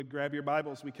Grab your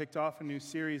Bibles. We kicked off a new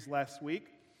series last week,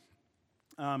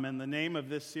 and the name of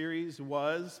this series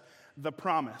was The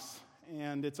Promise,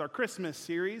 and it's our Christmas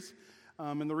series,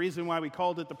 and the reason why we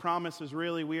called it The Promise is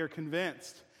really we are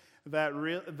convinced that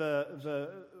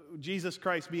Jesus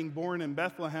Christ being born in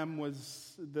Bethlehem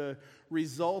was the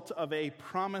result of a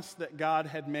promise that God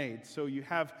had made. So you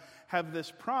have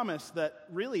this promise that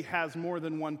really has more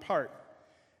than one part.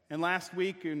 And last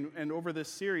week and over this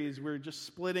series, we're just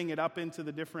splitting it up into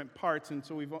the different parts. And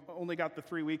so we've only got the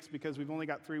 3 weeks because we've only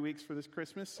got 3 weeks for this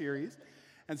Christmas series.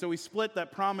 And so we split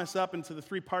that promise up into the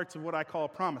three parts of what I call a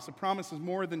promise. A promise is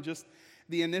more than just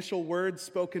the initial words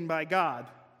spoken by God.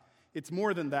 It's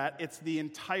more than that. It's the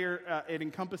entire, it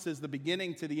encompasses the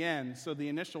beginning to the end. So the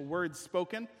initial words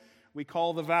spoken, we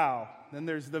call the vow. Then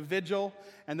there's the vigil,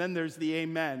 and then there's the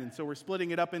amen. And so we're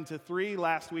splitting it up into three.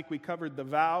 Last week we covered the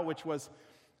vow, which was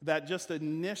that just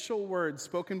initial words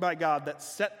spoken by God that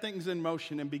set things in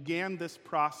motion and began this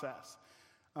process.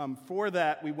 For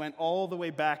that, we went all the way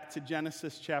back to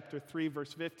Genesis chapter 3,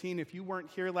 verse 15. If you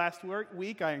weren't here last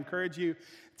week, I encourage you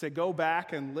to go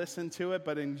back and listen to it.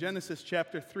 But in Genesis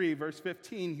chapter 3, verse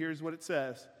 15, here's what it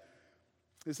says.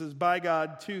 This is by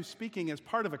God, too, speaking as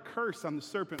part of a curse on the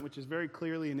serpent, which is very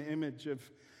clearly an image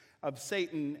of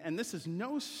Satan. And this is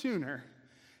no sooner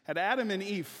had Adam and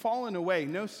Eve fallen away,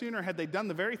 no sooner had they done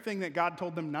the very thing that God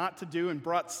told them not to do and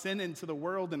brought sin into the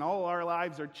world, and all our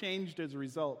lives are changed as a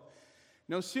result.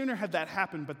 No sooner had that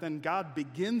happened, but then God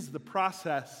begins the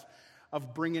process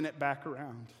of bringing it back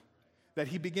around. That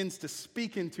he begins to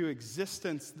speak into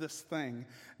existence this thing.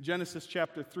 Genesis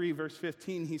chapter 3, verse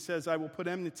 15, he says, I will put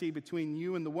enmity between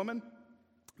you and the woman,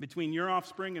 between your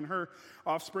offspring and her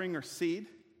offspring or seed.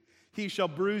 He shall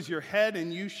bruise your head,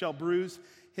 and you shall bruise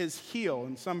his heel.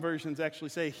 And some versions actually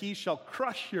say, he shall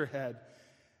crush your head,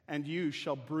 and you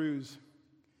shall bruise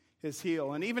his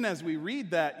heel. And even as we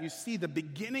read that, you see the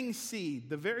beginning seed,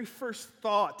 the very first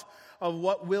thought of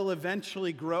what will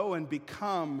eventually grow and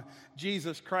become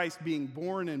Jesus Christ being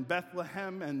born in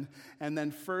Bethlehem, and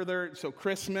then further, so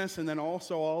Christmas, and then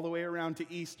also all the way around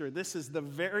to Easter. This is the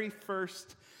very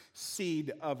first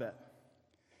seed of it.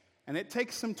 And it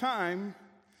takes some time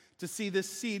to see this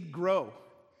seed grow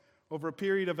over a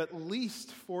period of at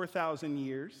least 4,000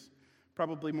 years,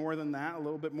 probably more than that, a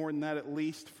little bit more than that at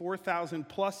least, 4,000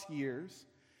 plus years,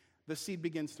 the seed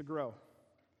begins to grow.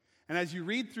 And as you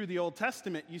read through the Old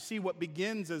Testament, you see what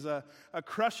begins as a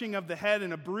crushing of the head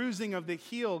and a bruising of the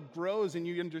heel grows, and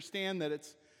you understand that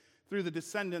it's through the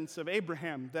descendants of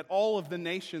Abraham that all of the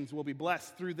nations will be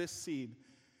blessed through this seed.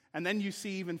 And then you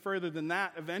see even further than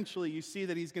that, eventually you see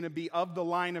that he's going to be of the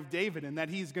line of David and that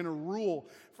he's going to rule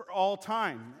for all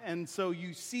time. And so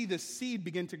you see this seed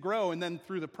begin to grow, and then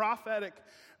through the prophetic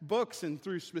books and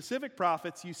through specific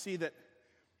prophets, you see that,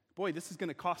 boy, this is going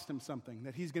to cost him something,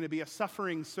 that he's going to be a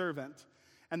suffering servant.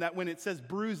 And that when it says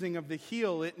bruising of the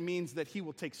heel, it means that he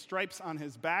will take stripes on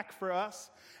his back for us,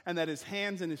 and that his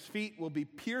hands and his feet will be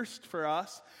pierced for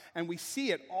us. And we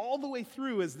see it all the way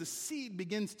through as the seed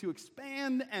begins to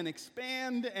expand and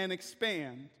expand and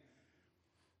expand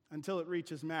until it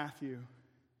reaches Matthew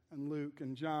and Luke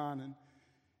and John.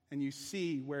 And you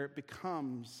see where it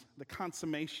becomes the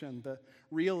consummation, the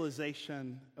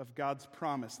realization of God's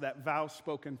promise, that vow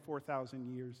spoken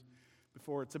 4,000 years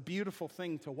before. It's a beautiful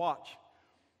thing to watch.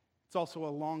 It's also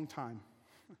a long time.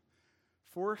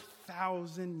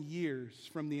 4,000 years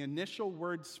from the initial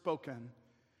word spoken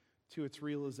to its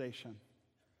realization.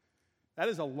 That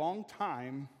is a long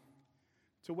time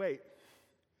to wait.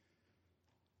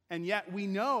 And yet we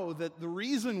know that the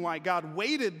reason why God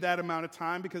waited that amount of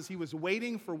time, because he was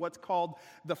waiting for what's called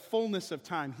the fullness of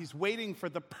time. He's waiting for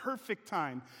the perfect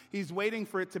time. He's waiting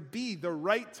for it to be the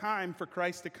right time for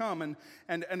Christ to come.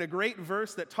 And a great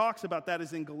verse that talks about that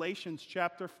is in Galatians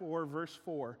chapter 4, verse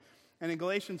 4. And in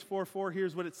Galatians 4:4,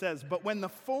 here's what it says. But when the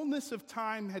fullness of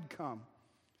time had come,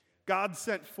 God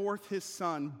sent forth his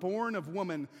Son, born of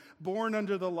woman, born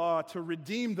under the law, to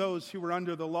redeem those who were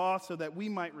under the law so that we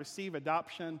might receive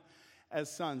adoption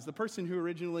as sons. The person who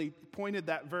originally pointed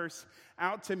that verse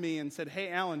out to me and said, hey,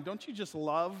 Alan, don't you just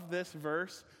love this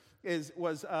verse?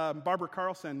 Was Barbara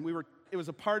Carlson. It was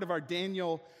a part of our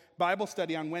Daniel Bible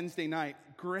study on Wednesday night.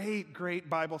 Great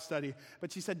Bible study.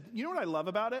 But she said, you know what I love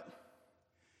about it?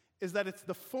 Is that it's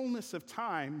the fullness of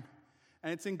time,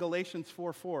 and it's in Galatians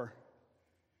 4:4.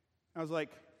 I was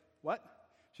like, what?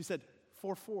 She said,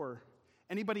 4:4.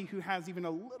 Anybody who has even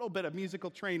a little bit of musical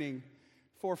training,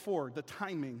 4:4, the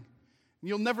timing. And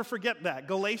you'll never forget that.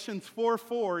 Galatians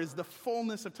 4:4 is the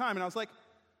fullness of time. And I was like,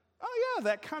 oh yeah,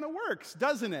 that kind of works,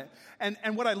 doesn't it?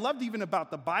 And what I loved even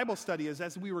about the Bible study is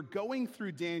as we were going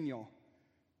through Daniel,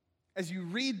 as you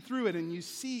read through it and you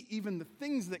see even the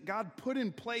things that God put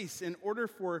in place in order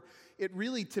for it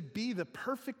really to be the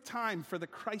perfect time for the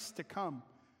Christ to come.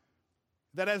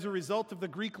 That as a result of the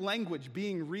Greek language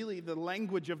being really the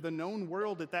language of the known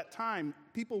world at that time,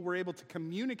 people were able to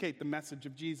communicate the message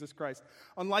of Jesus Christ.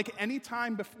 Unlike any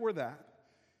time before that,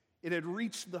 it had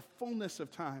reached the fullness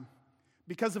of time.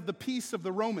 Because of the peace of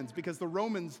the Romans, because the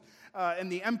Romans and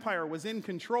the empire was in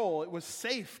control, it was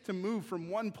safe to move from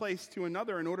one place to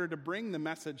another in order to bring the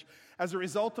message. As a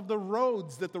result of the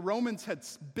roads that the Romans had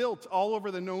built all over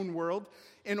the known world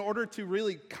in order to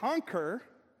really conquer,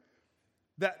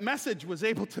 that message was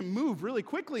able to move really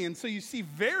quickly. And so you see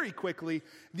very quickly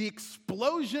the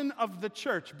explosion of the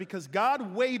church because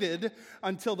God waited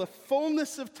until the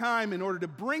fullness of time in order to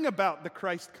bring about the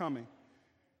Christ coming.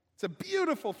 It's a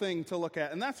beautiful thing to look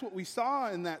at, and that's what we saw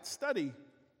in that study.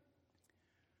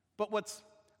 But what's,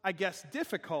 I guess,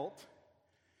 difficult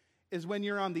is when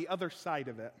you're on the other side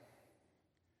of it.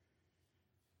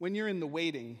 When you're in the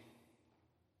waiting.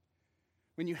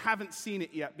 When you haven't seen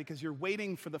it yet because you're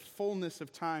waiting for the fullness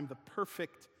of time, the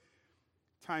perfect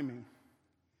timing.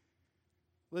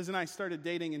 Liz and I started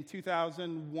dating in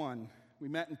 2001. We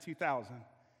met in 2000.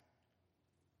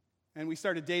 And we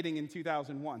started dating in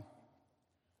 2001.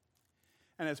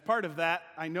 And as part of that,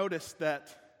 I noticed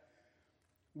that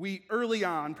we early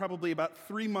on, probably about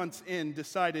 3 months in,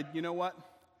 decided, you know what?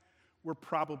 We're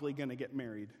probably going to get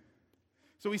married.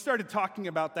 So we started talking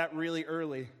about that really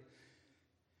early.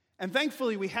 And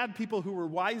thankfully, we had people who were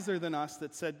wiser than us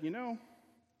that said, you know,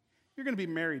 you're going to be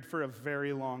married for a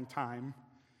very long time.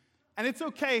 And it's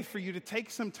okay for you to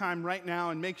take some time right now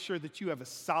and make sure that you have a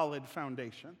solid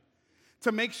foundation.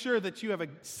 To make sure that you have a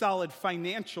solid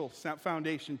financial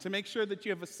foundation, to make sure that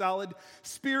you have a solid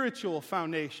spiritual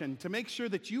foundation, to make sure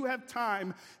that you have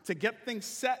time to get things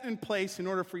set in place in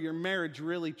order for your marriage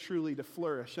really, truly to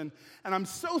flourish. And I'm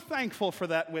so thankful for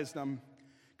that wisdom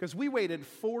because we waited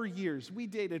 4 years. We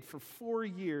dated for 4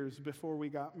 years before we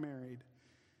got married.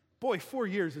 Boy, 4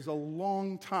 years is a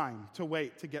long time to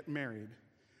wait to get married.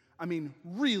 I mean,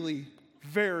 really,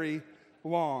 very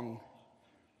long.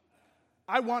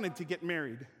 I wanted to get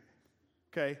married,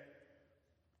 okay?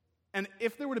 And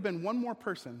if there would have been one more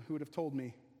person who would have told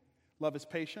me, love is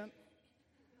patient,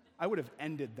 I would have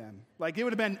ended them. Like, it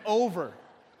would have been over.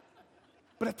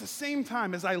 But at the same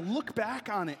time, as I look back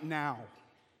on it now,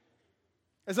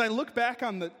 as I look back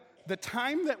on the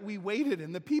time that we waited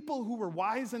and the people who were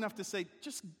wise enough to say,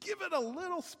 just give it a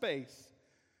little space,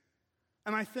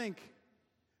 and I think,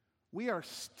 we are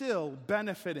still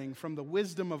benefiting from the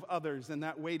wisdom of others in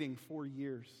that waiting 4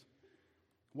 years.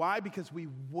 Why? Because we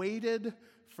waited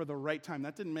for the right time.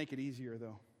 That didn't make it easier,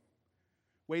 though.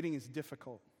 Waiting is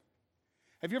difficult.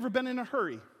 Have you ever been in a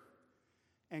hurry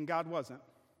and God wasn't?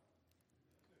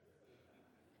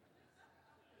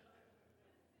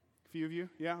 A few of you?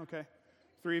 Yeah, okay.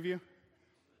 3 of you?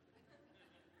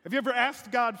 Have you ever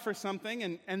asked God for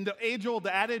something, and the age-old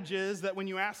adage is that when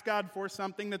you ask God for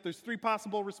something, that there's 3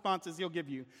 possible responses He'll give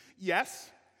you. Yes,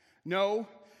 no,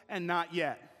 and not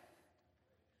yet.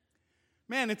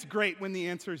 Man, it's great when the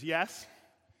answer is yes.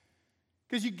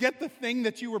 Because you get the thing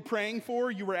that you were praying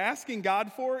for, you were asking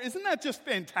God for. Isn't that just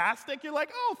fantastic? You're like,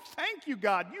 oh, thank you,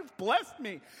 God. You've blessed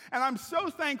me. And I'm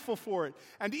so thankful for it.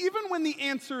 And even when the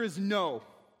answer is no,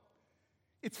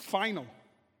 it's final.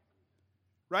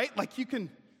 Right? Like you can...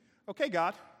 Okay,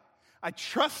 God, I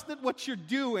trust that what you're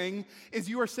doing is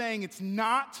you are saying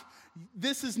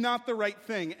this is not the right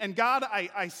thing. And God,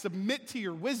 I submit to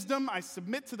your wisdom. I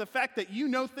submit to the fact that you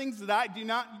know things that I do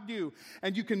not do.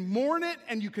 And you can mourn it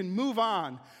and you can move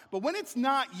on. But when it's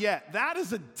not yet, that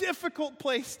is a difficult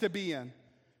place to be in.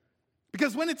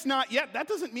 Because when it's not yet, that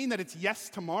doesn't mean that it's yes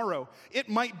tomorrow. It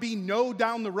might be no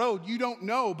down the road. You don't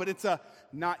know, but it's a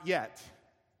not yet.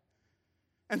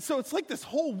 And so it's like this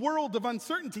whole world of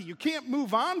uncertainty. You can't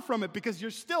move on from it because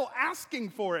you're still asking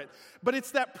for it. But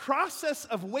it's that process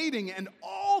of waiting, and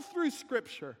all through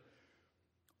Scripture,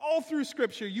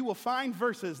 you will find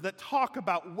verses that talk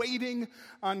about waiting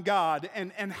on God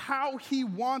and how He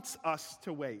wants us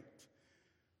to wait.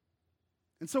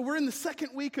 And so we're in the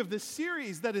second week of this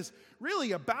series that is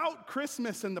really about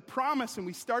Christmas and the promise, and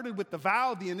we started with the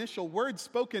vow, the initial words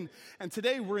spoken, and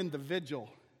today we're in the vigil,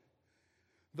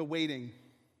 the waiting.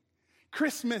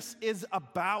 Christmas is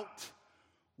about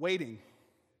waiting.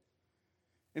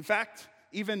 In fact,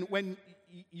 even when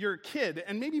you're a kid,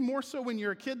 and maybe more so when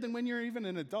you're a kid than when you're even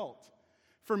an adult.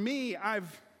 For me, I'll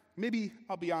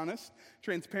be honest,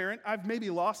 transparent, I've maybe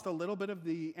lost a little bit of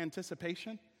the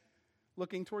anticipation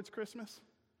looking towards Christmas.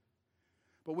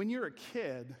 But when you're a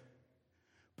kid,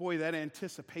 boy, that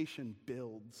anticipation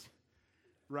builds.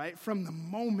 right? From the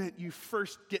moment you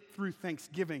first get through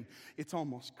Thanksgiving, it's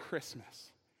almost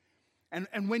Christmas.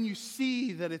 And when you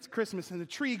see that it's Christmas and the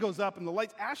tree goes up and the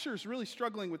lights, Asher's really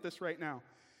struggling with this right now.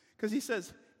 Because he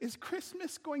says, is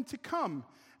Christmas going to come?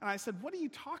 And I said, what are you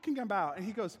talking about? And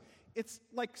he goes, it's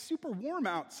like super warm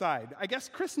outside. I guess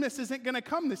Christmas isn't going to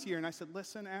come this year. And I said,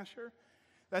 listen, Asher,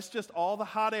 that's just all the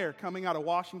hot air coming out of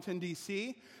Washington,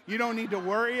 D.C. You don't need to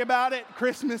worry about it.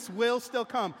 Christmas will still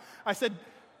come. I said,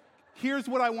 here's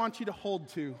what I want you to hold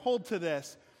to. Hold to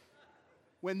this.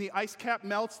 When the ice cap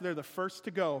melts, they're the first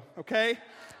to go, okay?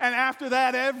 And after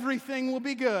that, everything will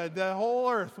be good. The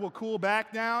whole earth will cool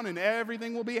back down, and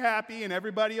everything will be happy, and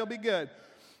everybody will be good.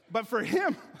 But for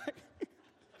him,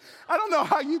 I don't know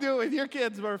how you do it with your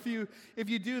kids, but if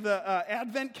you do the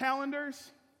Advent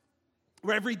calendars,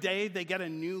 where every day they get a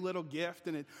new little gift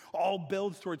and it all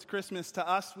builds towards Christmas. To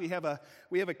us, we have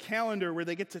a calendar where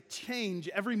they get to change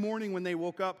every morning when they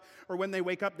woke up, or when they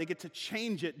wake up, they get to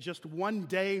change it just one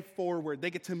day forward. They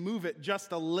get to move it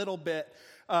just a little bit,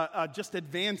 just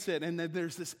advance it. And then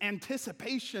there's this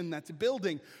anticipation that's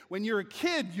building. When you're a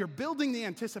kid, you're building the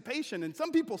anticipation. And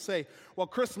some people say, well,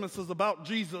 Christmas is about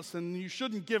Jesus and you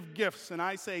shouldn't give gifts. And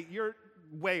I say, you're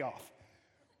way off.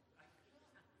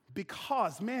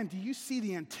 Because, man, do you see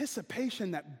the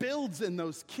anticipation that builds in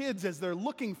those kids as they're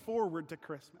looking forward to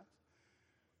Christmas?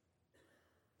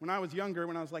 When I was younger,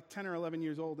 when I was like 10 or 11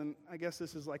 years old, and I guess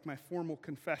this is like my formal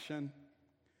confession.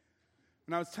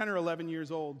 When I was 10 or 11 years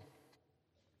old,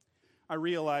 I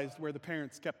realized where the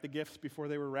parents kept the gifts before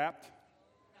they were wrapped.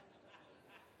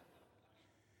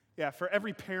 Yeah, for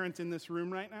every parent in this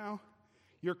room right now,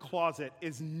 your closet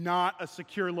is not a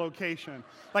secure location.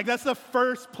 Like, that's the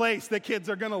first place that kids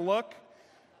are going to look.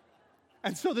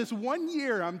 And so this one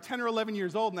year, I'm 10 or 11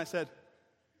 years old, and I said,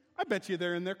 I bet you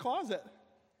they're in their closet.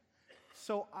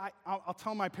 So I'll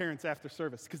tell my parents after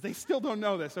service, because they still don't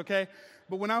know this, okay?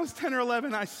 But when I was 10 or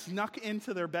 11, I snuck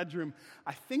into their bedroom.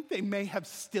 I think they may have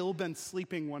still been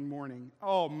sleeping one morning.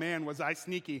 Oh, man, was I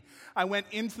sneaky. I went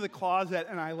into the closet,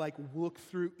 and I, looked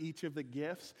through each of the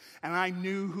gifts, and I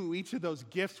knew who each of those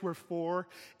gifts were for.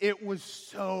 It was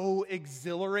so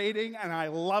exhilarating, and I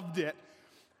loved it.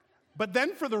 But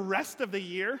then for the rest of the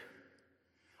year,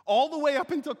 all the way up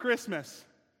until Christmas,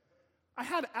 I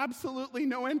had absolutely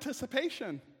no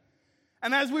anticipation.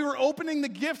 And as we were opening the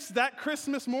gifts that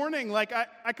Christmas morning,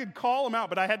 I could call them out,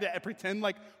 but I had to pretend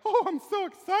oh, I'm so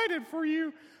excited for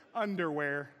you.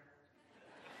 Underwear.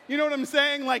 You know what I'm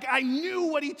saying? I knew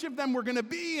what each of them were going to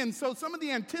be, and so some of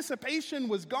the anticipation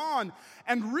was gone.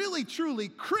 And really, truly,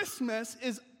 Christmas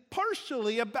is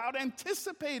partially about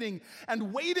anticipating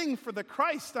and waiting for the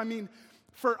Christ. I mean,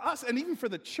 for us, and even for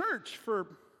the church, for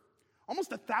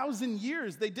almost 1,000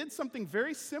 years, they did something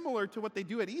very similar to what they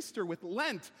do at Easter with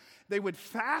Lent. They would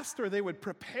fast, or they would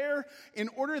prepare in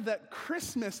order that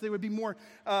Christmas they would be more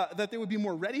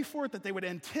ready for it, that they would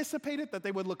anticipate it, that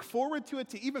they would look forward to it,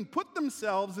 to even put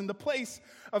themselves in the place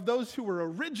of those who were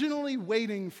originally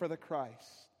waiting for the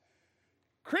Christ.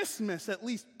 Christmas, at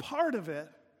least part of it,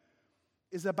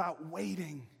 is about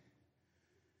waiting.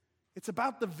 It's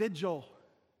about the vigil.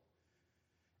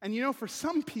 And for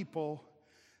some people,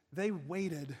 they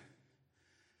waited,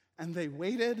 and they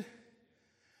waited,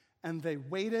 and they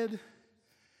waited,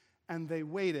 and they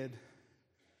waited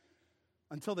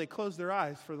until they closed their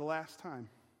eyes for the last time,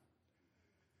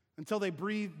 until they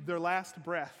breathed their last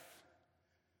breath.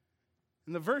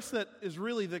 And the verse that is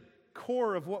really the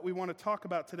core of what we want to talk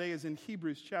about today is in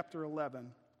Hebrews chapter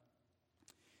 11.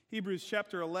 Hebrews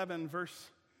chapter 11, verse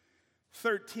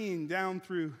 13 down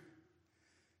through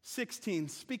 16,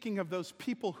 speaking of those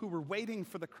people who were waiting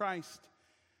for the Christ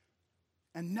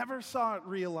and never saw it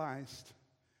realized.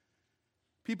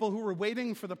 People who were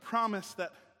waiting for the promise,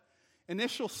 that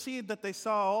initial seed that they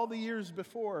saw all the years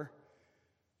before,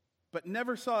 but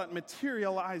never saw it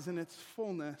materialize in its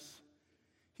fullness.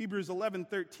 Hebrews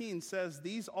 11:13 says,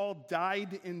 "These all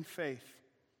died in faith,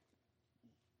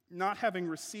 not having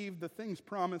received the things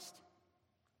promised,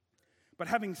 but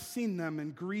having seen them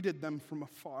and greeted them from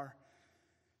afar,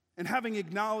 and having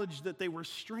acknowledged that they were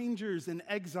strangers and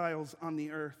exiles on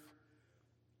the earth.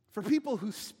 For people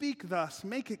who speak thus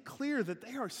make it clear that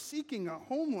they are seeking a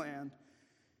homeland.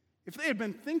 If they had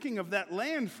been thinking of that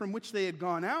land from which they had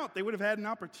gone out, they would have had an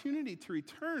opportunity to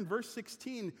return." Verse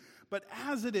 16, "But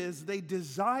as it is, they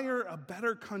desire a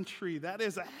better country, that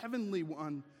is, a heavenly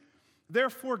one.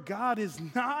 Therefore, God is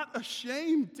not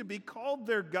ashamed to be called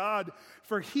their God,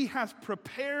 for he has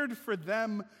prepared for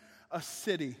them a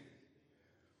city."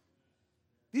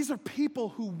 These are people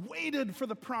who waited for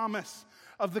the promise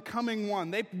of the coming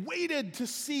one. They waited to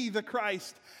see the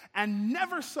Christ and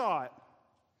never saw it.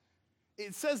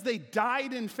 It says they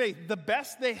died in faith. The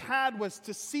best they had was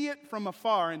to see it from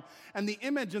afar. And the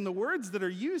image and the words that are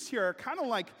used here are kind of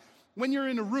like when you're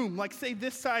in a room, like say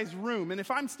this size room. And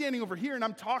if I'm standing over here and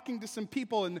I'm talking to some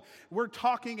people and we're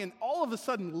talking and all of a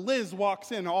sudden Liz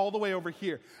walks in all the way over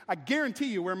here. I guarantee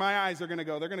you where my eyes are going to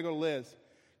go. They're going to go to Liz.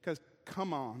 Because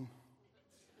come on.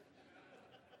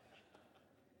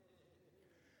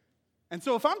 And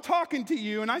so if I'm talking to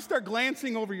you and I start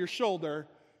glancing over your shoulder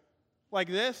like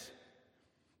this,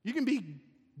 you can be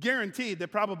guaranteed that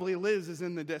probably Liz is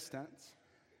in the distance.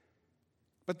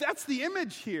 But that's the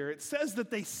image here. It says that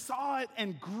they saw it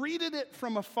and greeted it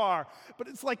from afar, but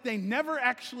it's like they never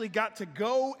actually got to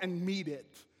go and meet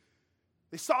it.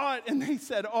 They saw it and they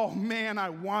said, oh man, I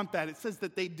want that. It says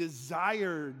that they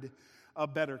desired a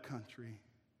better country.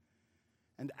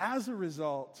 And as a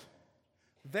result,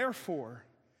 therefore,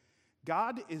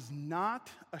 God is not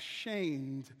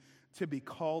ashamed to be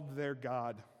called their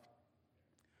God.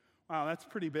 Wow, that's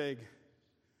pretty big.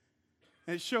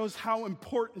 And it shows how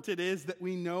important it is that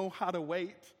we know how to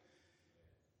wait.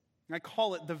 I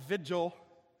call it the vigil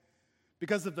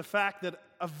because of the fact that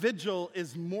a vigil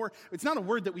is more, it's not a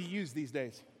word that we use these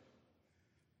days.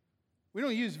 We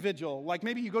don't use vigil. Like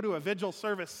maybe you go to a vigil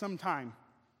service sometime.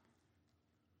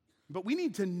 But we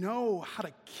need to know how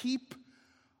to keep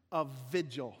a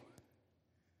vigil.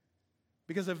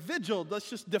 Because a vigil, let's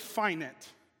just define it.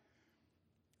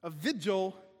 A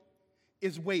vigil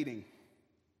is waiting.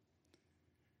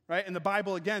 Right? And the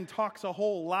Bible, again, talks a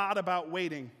whole lot about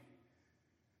waiting.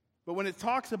 But when it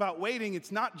talks about waiting,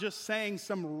 it's not just saying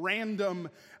some random,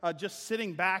 just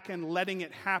sitting back and letting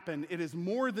it happen. It is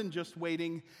more than just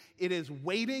waiting. It is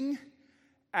waiting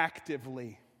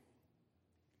actively.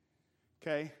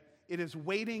 Okay? It is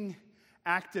waiting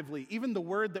actively. Even the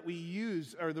word that we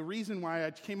use, or the reason why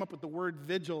I came up with the word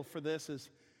vigil for this is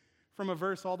from a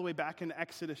verse all the way back in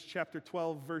Exodus chapter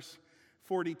 12, verse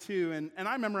 42. And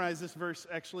I memorized this verse,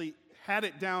 actually had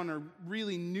it down or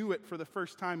really knew it for the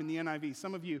first time in the NIV.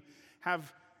 Some of you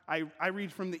have, I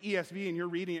read from the ESV and you're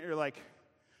reading it, you're like,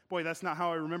 boy, that's not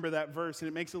how I remember that verse, and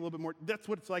it makes it a little bit more, that's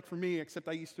what it's like for me, except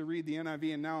I used to read the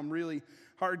NIV and now I'm really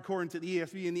hardcore into the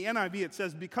ESV. In the NIV it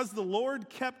says, because the Lord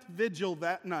kept vigil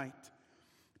that night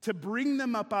to bring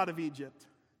them up out of Egypt.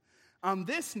 On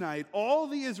this night, all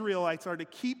the Israelites are to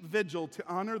keep vigil to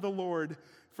honor the Lord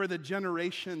for the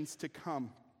generations to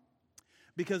come.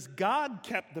 Because God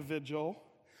kept the vigil,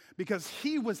 because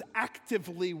he was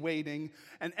actively waiting.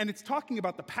 And it's talking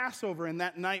about the Passover and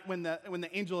that night when the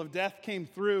angel of death came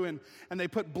through and they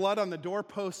put blood on the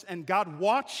doorposts, and God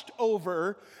watched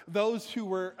over those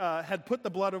who had put the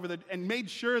blood over and made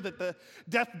sure that the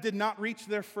death did not reach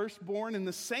their firstborn, in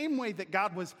the same way that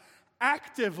God was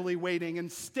actively waiting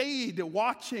and stayed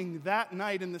watching that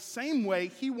night. In the same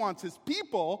way, he wants his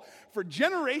people for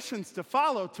generations to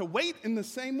follow to wait in the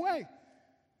same way.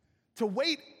 To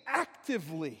wait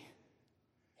actively.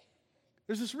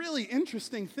 There's this really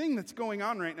interesting thing that's going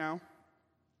on right now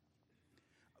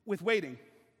with waiting.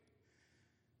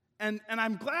 And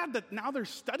I'm glad that now there's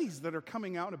studies that are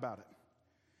coming out about it.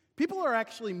 People are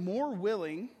actually more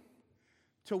willing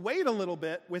to wait a little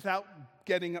bit without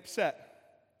getting upset.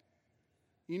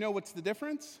 You know what's the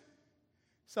difference?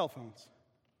 Cell phones.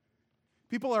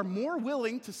 People are more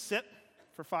willing to sit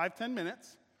for 5-10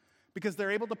 minutes because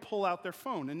they're able to pull out their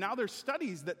phone. And now there's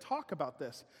studies that talk about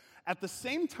this. At the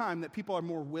same time that people are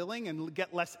more willing and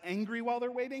get less angry while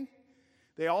they're waiting,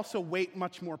 they also wait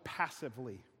much more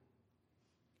passively.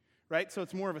 Right? So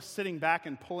it's more of a sitting back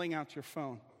and pulling out your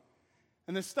phone.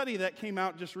 And the study that came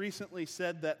out just recently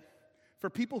said that for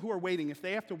people who are waiting, if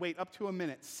they have to wait up to a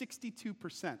minute,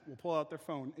 62% will pull out their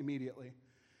phone immediately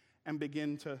and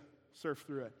begin to surf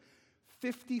through it.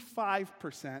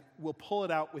 55% will pull it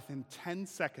out within 10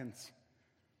 seconds.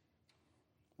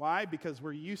 Why? Because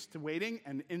we're used to waiting,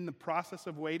 and in the process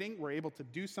of waiting, we're able to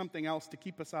do something else to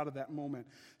keep us out of that moment.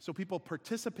 So people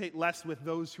participate less with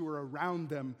those who are around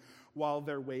them while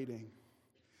they're waiting.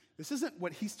 This isn't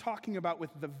what he's talking about with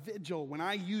the vigil. When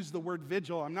I use the word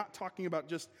vigil, I'm not talking about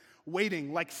just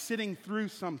waiting, like sitting through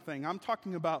something. I'm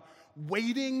talking about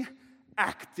waiting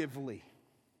actively.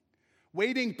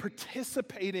 Waiting,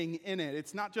 participating in it.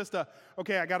 It's not just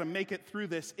okay, I got to make it through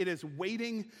this. It is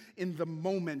waiting in the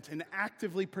moment and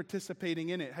actively participating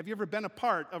in it. Have you ever been a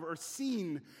part of or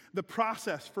seen the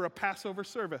process for a Passover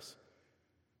service?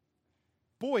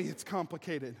 Boy, it's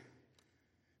complicated.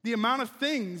 The amount of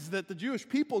things that the Jewish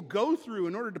people go through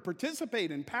in order to participate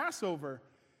in Passover,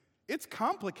 it's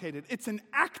complicated. It's an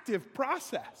active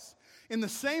process. In the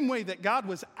same way that God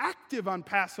was active on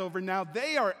Passover, now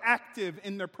they are active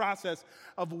in their process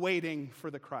of waiting for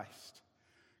the Christ.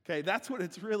 Okay, that's what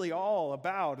it's really all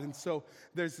about. And so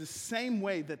there's the same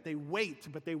way that they wait,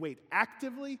 but they wait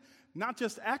actively. Not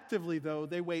just actively, though,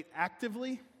 they wait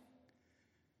actively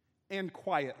and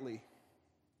quietly.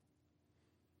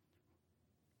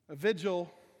 A vigil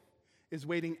is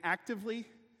waiting actively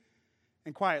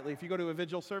and quietly. If you go to a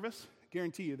vigil service, I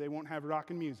guarantee you they won't have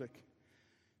rock and music.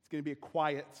 It's going to be a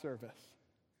quiet service.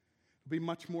 It'll be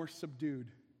much more subdued.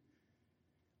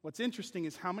 What's interesting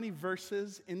is how many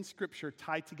verses in Scripture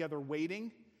tie together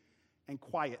waiting and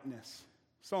quietness.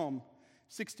 Psalm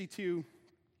 62,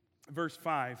 verse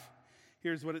 5.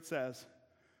 Here's what it says.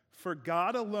 For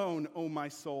God alone, O my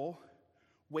soul,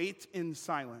 wait in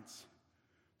silence,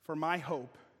 for my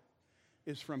hope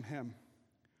is from him.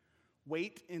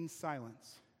 Wait in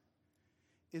silence.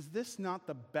 Is this not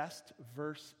the best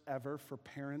verse ever for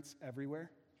parents everywhere?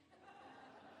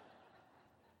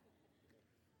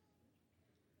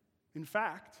 In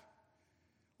fact,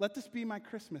 let this be my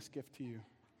Christmas gift to you.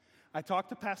 I talked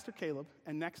to Pastor Caleb,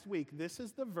 and next week, this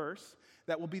is the verse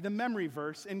that will be the memory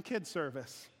verse in kids'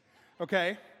 service.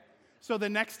 Okay? So the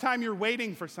next time you're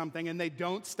waiting for something and they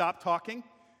don't stop talking,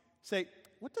 say,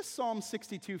 what does Psalm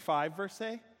 62:5 verse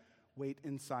say? Wait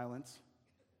in silence.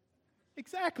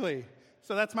 Exactly.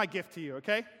 So that's my gift to you,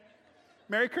 okay?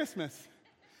 Merry Christmas.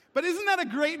 But isn't that a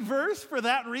great verse for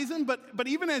that reason? But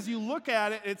even as you look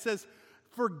at it, it says,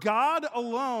 for God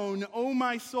alone, O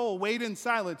my soul, wait in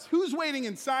silence. Who's waiting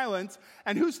in silence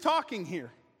and who's talking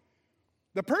here?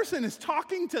 The person is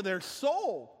talking to their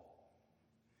soul.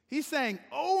 He's saying,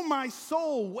 oh my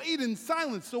soul, wait in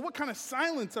silence. So what kind of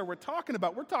silence are we talking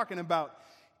about? We're talking about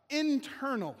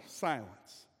internal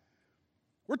silence.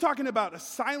 We're talking about a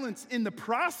silence in the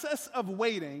process of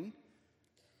waiting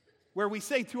where we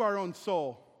say to our own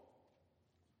soul,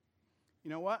 you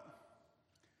know what?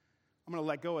 I'm going to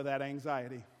let go of that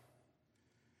anxiety.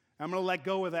 I'm going to let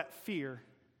go of that fear.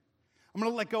 I'm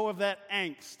going to let go of that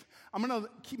angst. I'm going to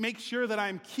make sure that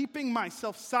I'm keeping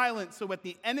myself silent so when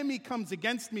the enemy comes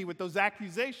against me with those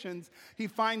accusations, he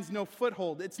finds no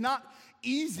foothold. It's not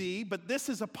easy, but this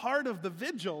is a part of the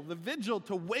vigil. The vigil,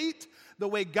 to wait the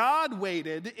way God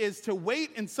waited, is to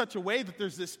wait in such a way that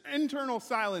there's this internal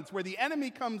silence where the enemy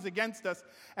comes against us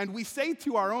and we say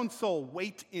to our own soul,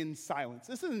 wait in silence.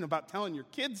 This isn't about telling your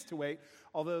kids to wait,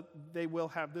 although they will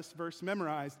have this verse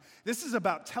memorized. This is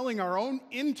about telling our own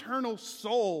internal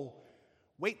soul,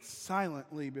 wait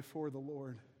silently before the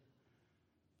Lord.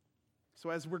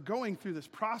 So as we're going through this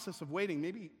process of waiting,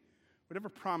 maybe whatever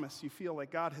promise you feel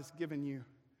like God has given you,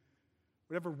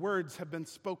 whatever words have been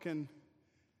spoken,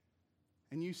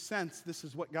 and you sense this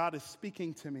is what God is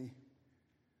speaking to me,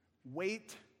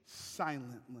 wait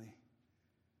silently.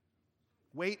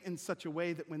 Wait in such a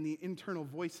way that when the internal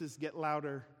voices get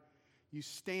louder, you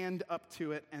stand up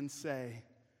to it and say,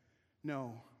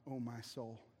 no, oh my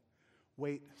soul,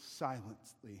 wait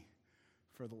silently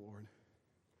for the Lord.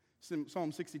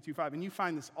 Psalm 62:5, and you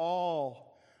find this all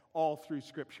through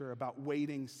Scripture about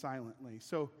waiting silently.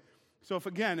 So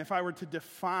if I were to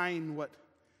define what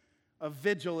a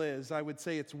vigil is, I would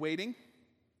say it's waiting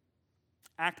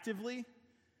actively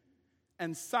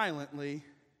and silently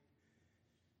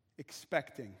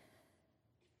expecting.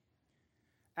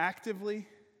 Actively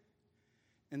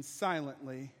and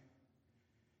silently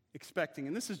expecting.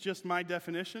 And this is just my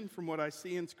definition from what I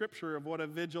see in Scripture of what a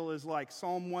vigil is like.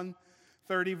 Psalm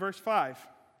 130, verse 5.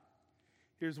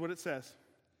 Here's what it says.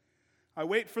 I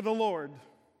wait for the Lord,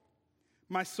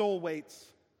 my soul waits,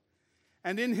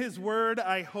 and in his word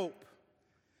I hope.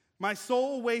 My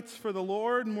soul waits for the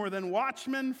Lord more than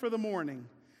watchmen for the morning,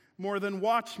 more than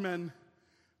watchmen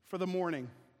for the morning.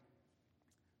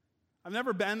 I've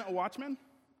never been a watchman.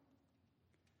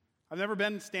 I've never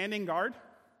been standing guard.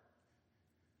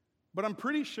 But I'm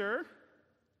pretty sure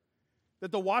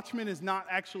that the watchman is not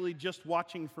actually just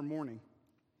watching for morning.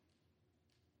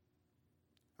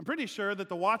 I'm pretty sure that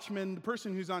the watchman, the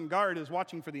person who's on guard, is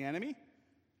watching for the enemy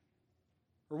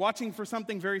or watching for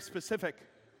something very specific.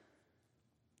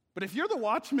 But if you're the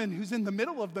watchman who's in the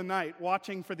middle of the night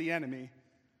watching for the enemy,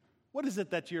 what is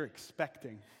it that you're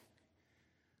expecting?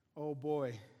 Oh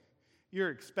boy,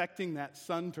 you're expecting that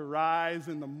sun to rise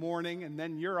in the morning and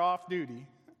then you're off duty.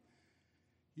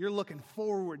 You're looking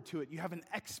forward to it. You have an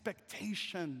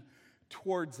expectation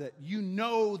towards it. You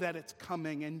know that it's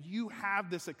coming, and you have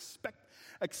this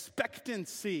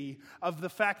expectancy of the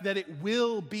fact that it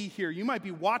will be here. You might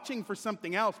be watching for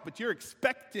something else, but you're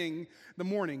expecting the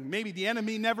morning. Maybe the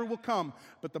enemy never will come,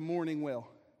 but the morning will.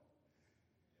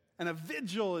 And a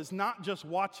vigil is not just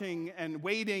watching and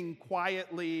waiting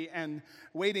quietly and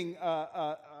waiting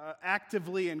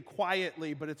actively and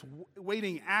quietly, but it's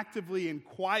waiting actively and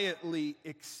quietly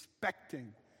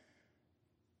expecting.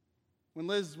 when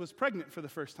Liz was pregnant for the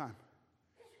first time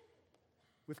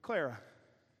with Clara.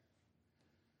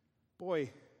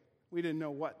 Boy, we didn't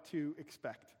know what to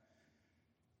expect.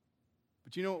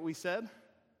 But you know what we said?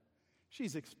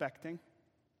 She's expecting.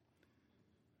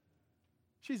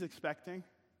 She's expecting.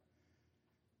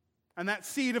 And that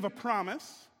seed of a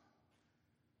promise,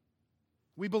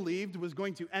 we believed, was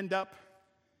going to end up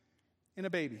in a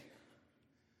baby.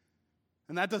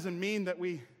 And that doesn't mean that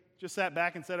we just sat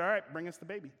back and said, all right, bring us the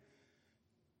baby.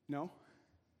 No.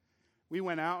 We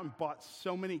went out and bought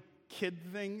so many kid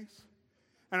things,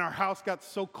 and our house got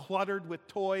so cluttered with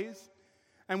toys,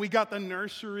 and we got the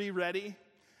nursery ready,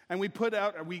 and we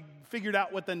figured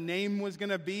out what the name was going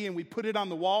to be, and we put it on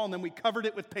the wall, and then we covered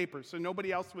it with paper so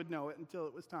nobody else would know it until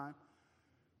it was time.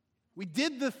 We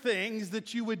did the things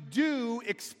that you would do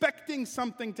expecting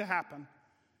something to happen.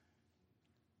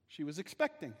 She was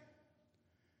expecting.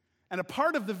 And a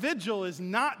part of the vigil is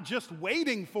not just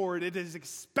waiting for it, it is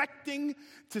expecting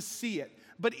to see it.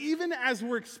 But even as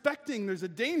we're expecting, there's a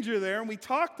danger there, and we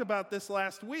talked about this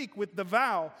last week with the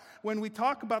vow, when we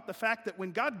talk about the fact that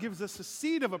when God gives us a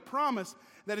seed of a promise,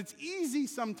 that it's easy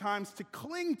sometimes to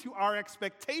cling to our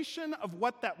expectation of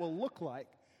what that will look like.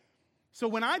 So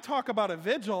when I talk about a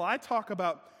vigil, I talk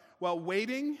about,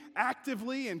 waiting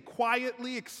actively and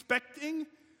quietly expecting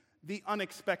the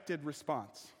unexpected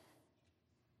response.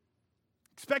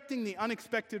 Expecting the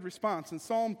unexpected response. In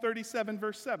Psalm 37,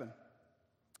 verse 7.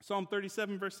 Psalm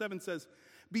 37, verse 7 says,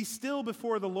 "Be still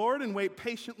before the Lord and wait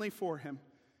patiently for him.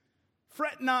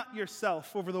 Fret not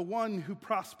yourself over the one who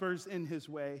prospers in his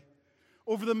way,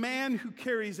 over the man who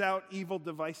carries out evil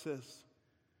devices."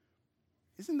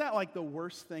 Isn't that like the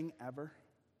worst thing ever?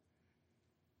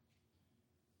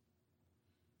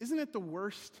 Isn't it the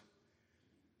worst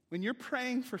when you're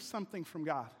praying for something from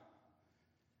God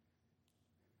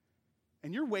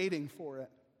and you're waiting for it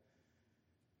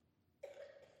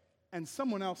and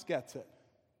someone else gets it?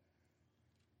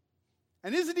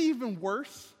 And is it even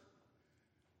worse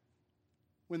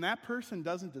when that person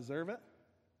doesn't deserve it?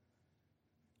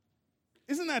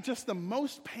 Isn't that just the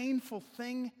most painful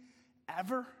thing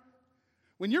ever?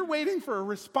 When you're waiting for a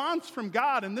response from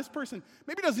God and this person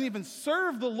maybe doesn't even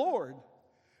serve the Lord,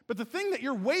 but the thing that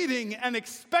you're waiting and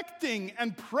expecting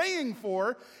and praying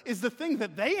for is the thing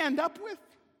that they end up with.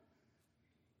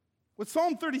 What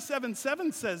Psalm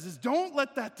 37:7 says is, don't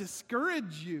let that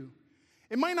discourage you.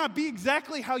 It might not be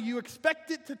exactly how you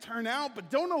expect it to turn out, but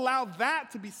don't allow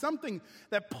that to be something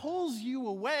that pulls you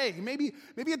away. Maybe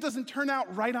it doesn't turn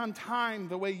out right on time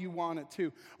the way you want it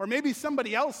to. Or maybe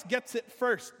somebody else gets it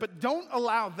first, but don't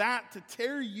allow that to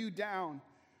tear you down.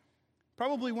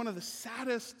 Probably one of the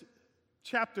saddest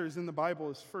chapters in the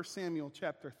Bible is 1 Samuel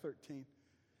chapter 13.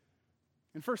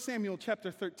 In 1 Samuel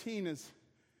chapter 13 it's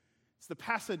the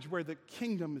passage where the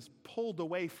kingdom is pulled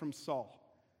away from Saul.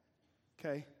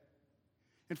 Okay?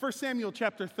 In 1 Samuel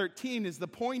chapter 13 is the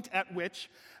point at which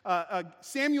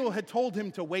Samuel had told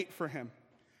him to wait for him.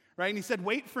 Right? And he said,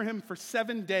 wait for him for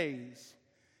 7 days.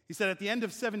 He said, at the end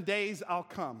of 7 days, I'll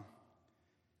come.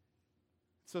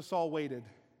 So Saul waited.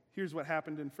 Here's what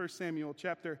happened in 1 Samuel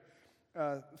chapter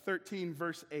 13,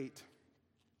 verse 8.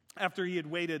 After he had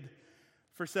waited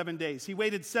for 7 days. He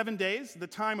waited 7 days, the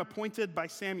time appointed by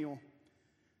Samuel.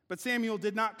 But Samuel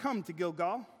did not come to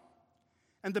Gilgal,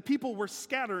 and the people were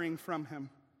scattering from him.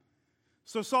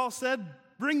 So Saul said,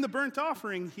 bring the burnt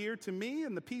offering here to me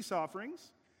and the peace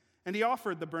offerings. And he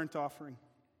offered the burnt offering.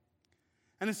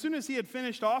 And as soon as he had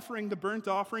finished offering the burnt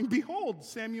offering, behold,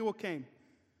 Samuel came.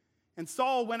 And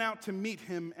Saul went out to meet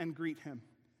him and greet him.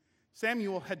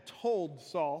 Samuel had told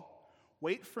Saul,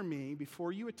 wait for me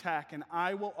before you attack, and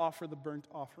I will offer the burnt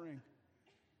offering.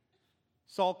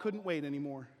 Saul couldn't wait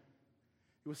anymore.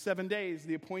 It was 7 days,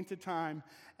 the appointed time,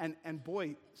 and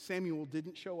boy, Samuel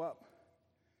didn't show up.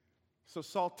 So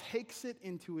Saul takes it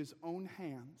into his own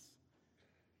hands,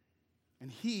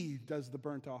 and he does the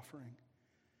burnt offering.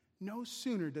 No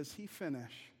sooner does he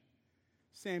finish,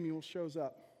 Samuel shows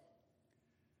up.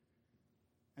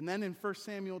 And then in 1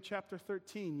 Samuel chapter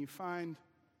 13, you find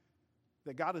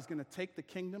that God is going to take the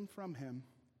kingdom from him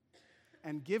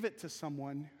and give it to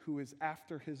someone who is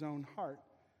after his own heart.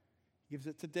 He gives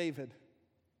it to David.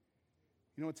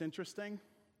 You know what's interesting?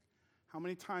 How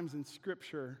many times in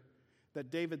Scripture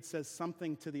that David says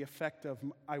something to the effect of,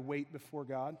 I wait before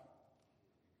God?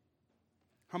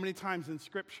 How many times in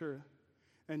Scripture,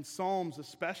 and Psalms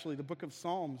especially, the book of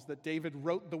Psalms, that David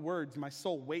wrote the words, my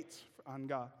soul waits on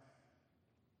God?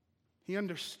 He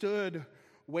understood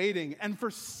waiting. And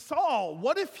for Saul,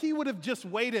 what if he would have just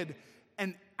waited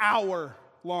an hour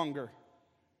longer?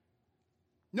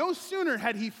 No sooner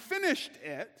had he finished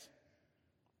it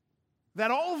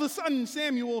that all of a sudden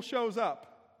Samuel shows up.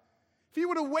 If he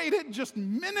would have waited just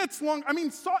minutes long,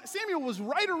 Samuel was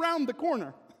right around the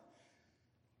corner.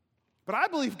 But I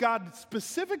believe God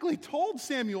specifically told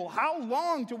Samuel how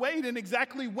long to wait and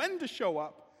exactly when to show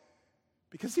up,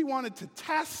 because he wanted to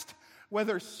test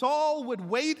whether Saul would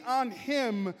wait on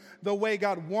him the way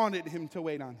God wanted him to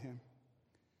wait on him.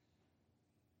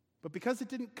 But because it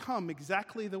didn't come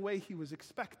exactly the way he was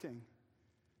expecting,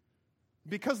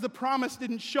 because the promise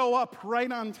didn't show up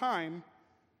right on time,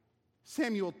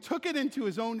 Samuel took it into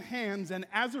his own hands and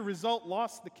as a result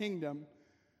lost the kingdom.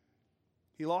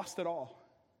 He lost it all.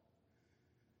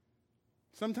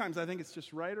 Sometimes I think it's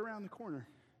just right around the corner.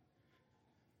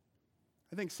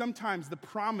 I think sometimes the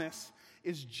promise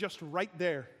is just right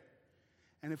there.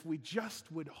 And if we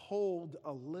just would hold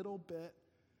a little bit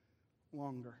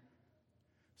longer.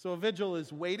 So a vigil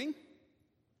is waiting,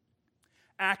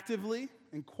 actively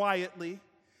and quietly,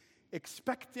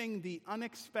 expecting the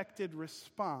unexpected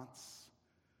response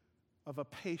of a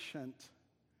patient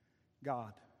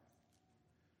God.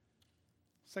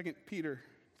 2 Peter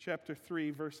chapter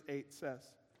 3, verse 8 says,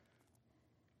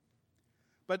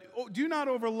 "But do not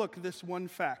overlook this one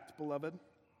fact, beloved,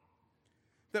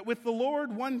 that with the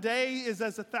Lord 1 day is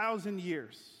as 1,000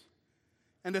 years,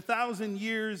 and 1,000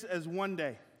 years as 1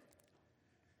 day.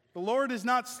 The Lord is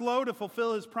not slow to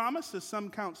fulfill his promise, as some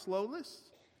count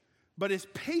slowness, but is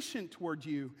patient toward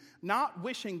you, not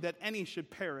wishing that any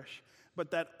should perish,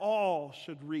 but that all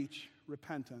should reach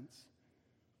repentance."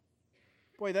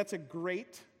 Boy, that's a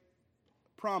great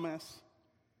promise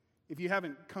if you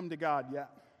haven't come to God yet.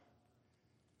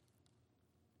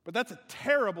 But that's a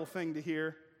terrible thing to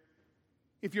hear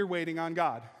if you're waiting on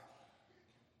God.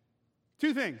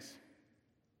 Two things.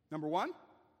 Number one,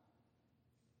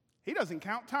 he doesn't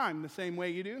count time the same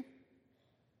way you do.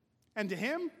 And to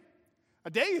him, a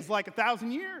day is like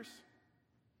 1,000 years.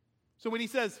 So when he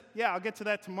says, "Yeah, I'll get to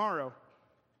that tomorrow,"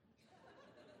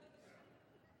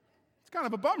 it's kind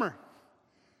of a bummer.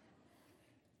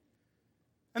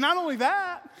 And not only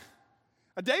that,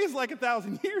 a day is like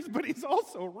 1,000 years, but he's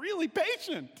also really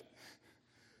patient.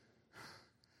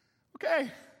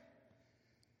 Okay.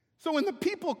 So when the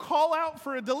people call out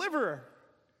for a deliverer,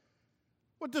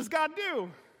 what does God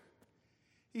do?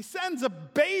 He sends a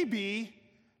baby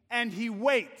and he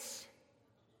waits.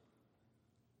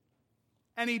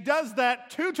 And he does that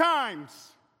 2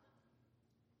 times.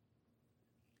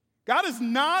 God is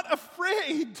not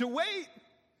afraid to wait.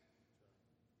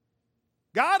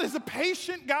 God is a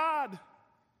patient God.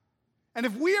 And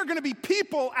if we are going to be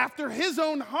people after his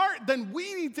own heart, then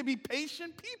we need to be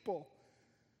patient people.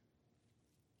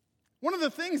 One of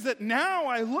the things that now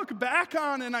I look back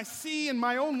on and I see in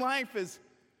my own life is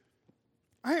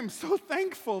I am so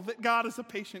thankful that God is a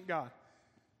patient God.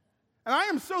 And I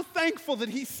am so thankful that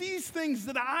he sees things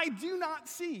that I do not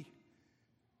see.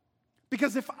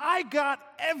 Because if I got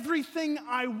everything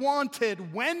I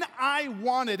wanted when I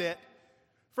wanted it,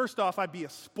 first off, I'd be a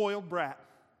spoiled brat.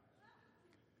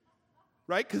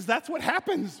 Right? Because that's what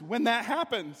happens when that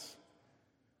happens.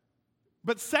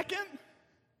 But second,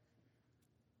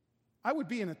 I would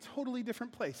be in a totally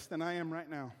different place than I am right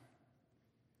now.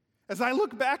 As I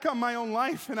look back on my own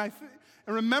life and I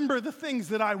remember the things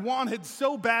that I wanted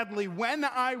so badly when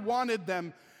I wanted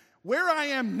them, where I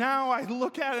am now, I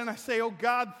look at it and I say, "Oh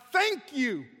God, thank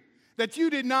you that you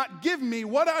did not give me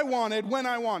what I wanted when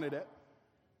I wanted it.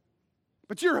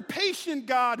 But you're a patient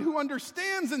God who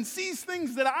understands and sees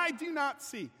things that I do not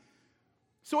see."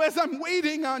 So as I'm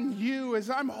waiting on you, as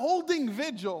I'm holding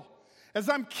vigil, as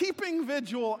I'm keeping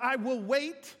vigil, I will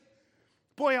wait.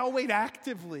 Boy, I'll wait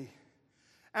actively.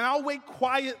 And I'll wait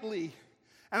quietly.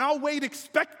 And I'll wait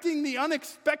expecting the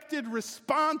unexpected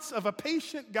response of a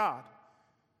patient God.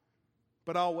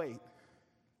 But I'll wait.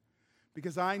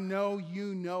 Because I know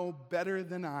you know better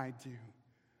than I do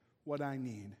what I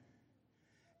need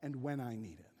and when I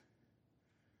need it.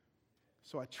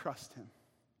 So I trust him.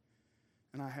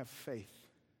 And I have faith.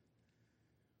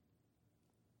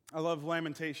 I love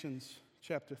Lamentations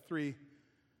chapter 3,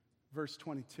 verse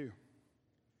 22.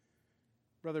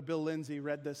 Brother Bill Lindsay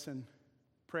read this in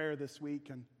prayer this week,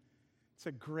 and it's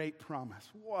a great promise.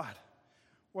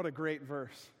 What a great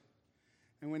verse.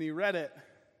 And when he read it,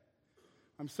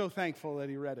 I'm so thankful that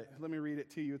he read it. Let me read it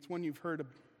to you. It's one you've heard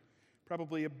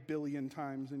probably 1 billion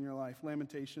times in your life.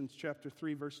 Lamentations chapter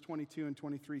 3, verse 22 and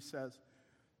 23 says,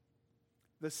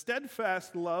 "The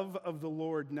steadfast love of the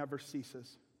Lord never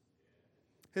ceases.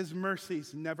 His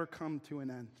mercies never come to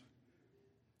an end.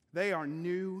 They are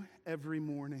new every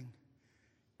morning.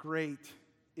 Great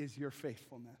is your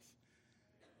faithfulness."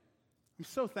 I'm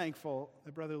so thankful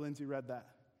that Brother Lindsay read that.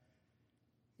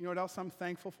 You know what else I'm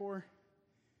thankful for?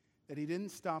 that he didn't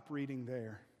stop reading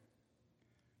there,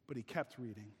 but he kept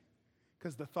reading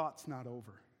because the thought's not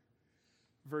over.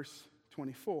 Verse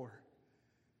 24.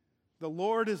 The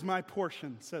Lord is my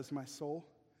portion, says my soul.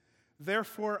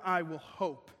 Therefore I will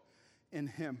hope in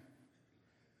him.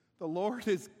 The Lord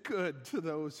is good to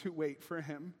those who wait for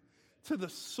him, to the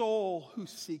soul who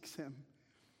seeks him.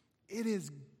 It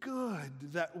is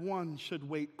good that one should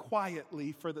wait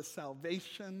quietly for the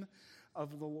salvation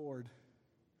of the Lord.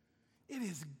 It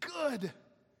is good.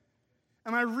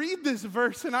 And I read this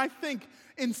verse and I think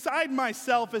inside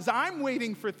myself as I'm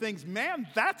waiting for things, man,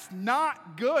 that's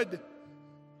not good.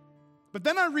 But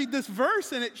then I read this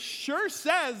verse and it sure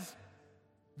says,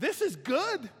 this is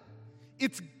good.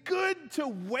 It's good to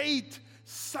wait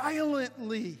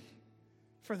silently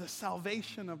for the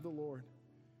salvation of the Lord.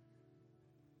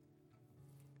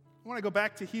 I want to go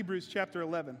back to Hebrews chapter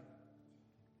 11.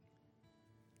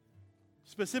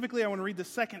 Specifically, I want to read the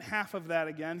second half of that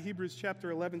again, Hebrews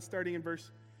chapter 11, starting in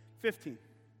verse 15.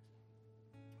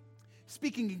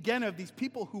 Speaking again of these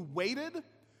people who waited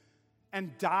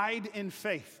and died in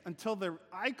faith until their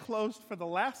eye closed for the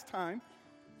last time,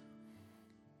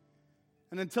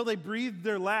 and until they breathed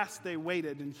their last, they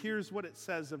waited. And here's what it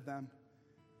says of them.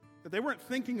 That they weren't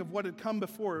thinking of what had come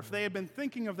before. If they had been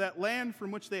thinking of that land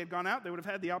from which they had gone out, they would have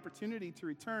had the opportunity to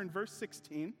return. Verse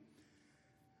 16.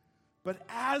 But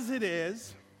as it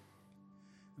is,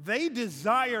 they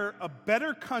desire a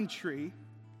better country,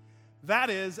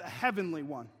 that is, a heavenly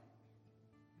one.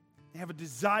 They have a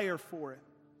desire for it.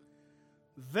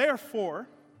 Therefore,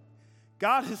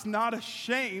 God is not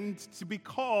ashamed to be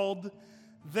called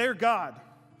their God.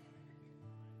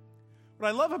 What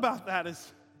I love about that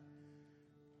is,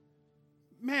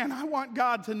 man, I want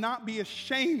God to not be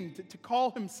ashamed to call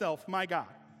himself my God.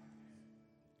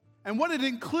 And what it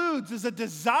includes is a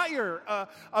desire,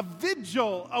 a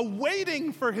vigil, a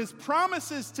waiting for his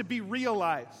promises to be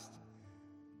realized.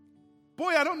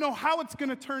 Boy, I don't know how it's going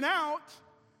to turn out,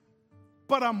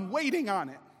 but I'm waiting on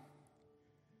it.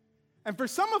 And for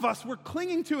some of us, we're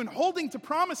clinging to and holding to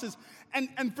promises.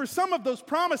 And for some of those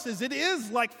promises, it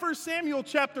is like 1 Samuel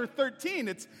chapter 13.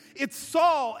 It's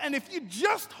Saul. And if you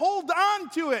just hold on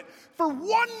to it for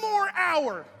one more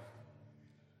hour,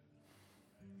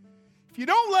 if you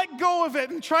don't let go of it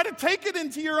and try to take it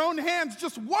into your own hands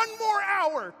just one more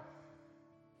hour,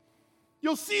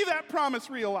 you'll see that promise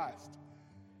realized.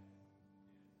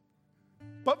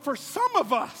 But for some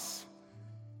of us,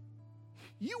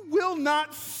 you will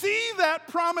not see that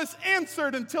promise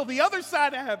answered until the other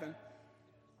side of heaven.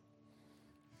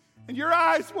 And your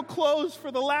eyes will close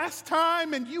for the last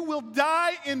time, and you will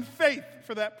die in faith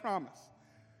for that promise.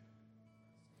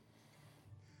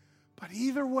 But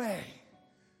either way,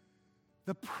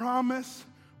 the promise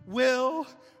will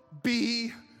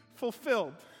be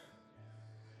fulfilled.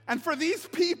 And for these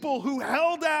people who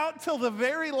held out till the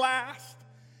very last,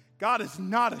 God is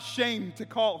not ashamed to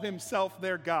call himself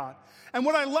their God. And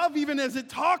what I love, even as it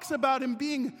talks about him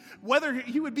being, whether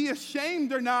he would be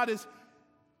ashamed or not, is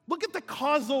look at the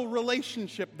causal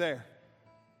relationship there.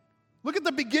 Look at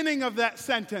the beginning of that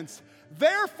sentence.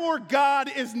 Therefore,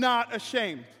 God is not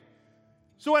ashamed.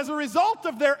 So as a result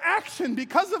of their action,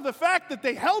 because of the fact that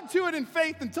they held to it in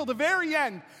faith until the very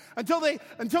end, until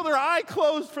their eye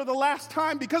closed for the last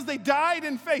time, because they died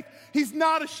in faith, he's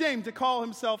not ashamed to call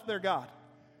himself their God.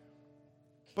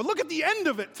 But look at the end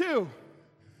of it too.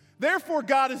 Therefore,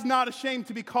 God is not ashamed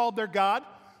to be called their God.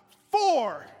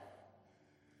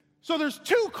 So there's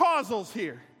two causals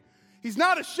here. He's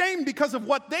not ashamed because of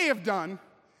what they have done,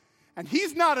 and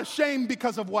he's not ashamed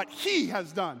because of what he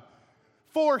has done.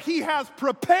 For he has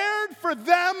prepared for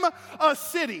them a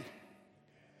city.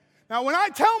 Now, when I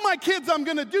tell my kids I'm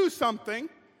going to do something,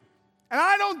 and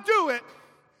I don't do it,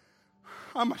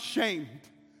 I'm ashamed.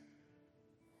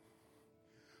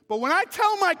 But when I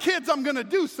tell my kids I'm going to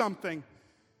do something,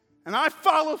 and I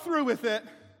follow through with it,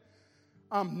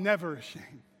 I'm never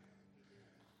ashamed.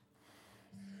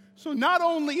 So not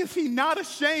only is he not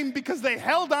ashamed because they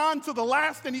held on to the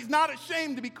last, and he's not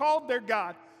ashamed to be called their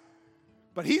God,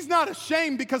 but he's not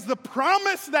ashamed because the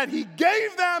promise that he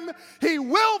gave them, he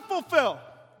will fulfill.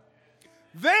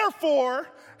 Therefore,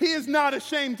 he is not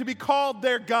ashamed to be called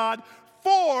their God,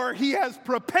 for he has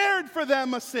prepared for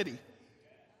them a city.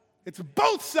 It's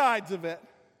both sides of it,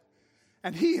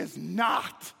 and he is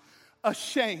not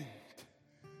ashamed.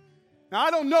 Now,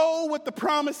 I don't know what the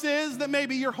promise is that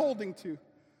maybe you're holding to.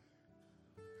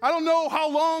 I don't know how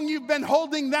long you've been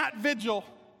holding that vigil.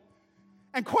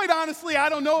 And quite honestly, I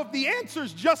don't know if the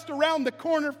answer's just around the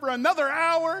corner for another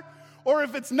hour or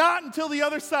if it's not until the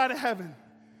other side of heaven.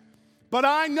 But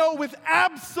I know with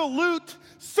absolute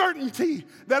certainty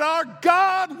that our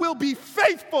God will be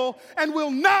faithful and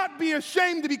will not be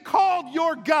ashamed to be called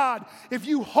your God if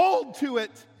you hold to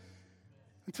it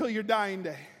until your dying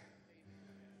day.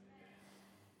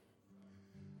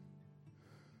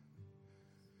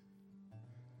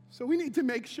 So we need to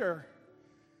make sure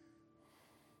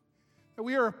that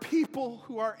we are a people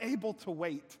who are able to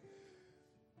wait.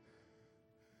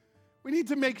 We need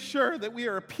to make sure that we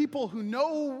are a people who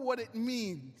know what it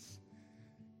means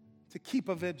to keep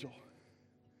a vigil,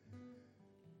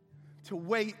 to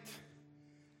wait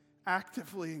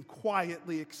actively and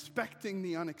quietly, expecting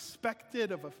the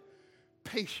unexpected of a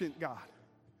patient God.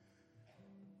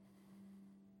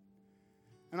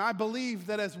 And I believe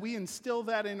that as we instill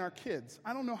that in our kids,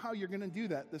 I don't know how you're going to do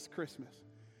that this Christmas,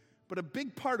 but a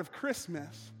big part of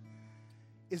Christmas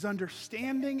is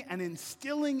understanding and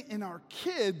instilling in our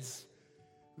kids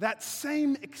that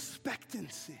same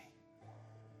expectancy.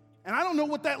 And I don't know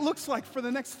what that looks like for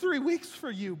the next 3 weeks for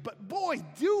you, but boy,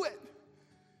 do it,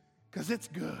 because it's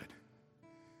good.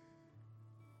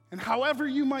 And however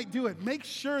you might do it, make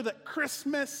sure that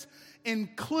Christmas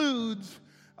includes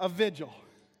a vigil,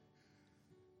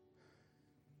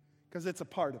 because it's a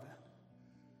part of it.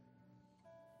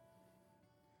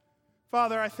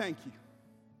 Father, I thank you.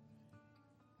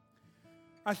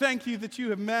 I thank you that you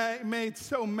have made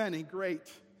so many great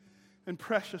and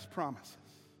precious promises.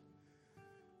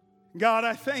 God,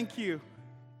 I thank you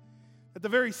that the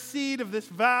very seed of this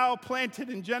vow planted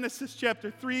in Genesis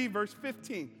chapter 3, verse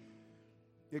 15,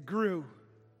 it grew.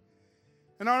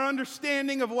 And our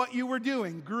understanding of what you were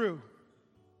doing grew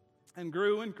and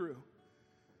grew and grew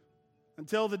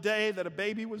until the day that a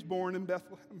baby was born in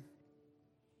Bethlehem.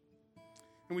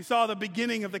 And we saw the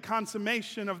beginning of the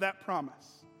consummation of that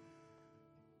promise.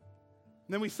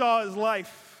 And then we saw his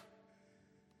life,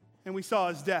 and we saw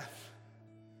his death.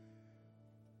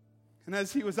 And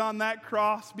as he was on that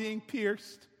cross being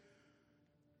pierced,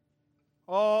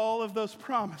 all of those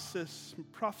promises,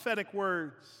 prophetic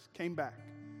words came back.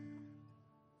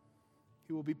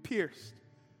 He will be pierced.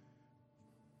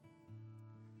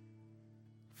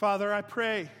 Father, I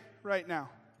pray right now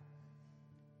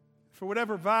for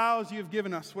whatever vows you have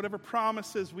given us, whatever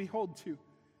promises we hold to.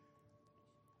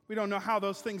 We don't know how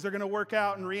those things are going to work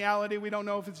out in reality. We don't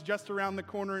know if it's just around the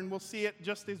corner and we'll see it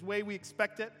just the way we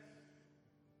expect it.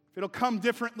 If it'll come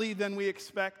differently than we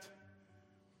expect.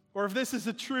 Or if this is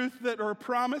a truth or a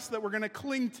promise that we're going to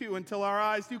cling to until our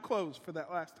eyes do close for that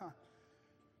last time.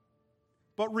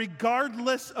 But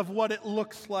regardless of what it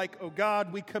looks like, oh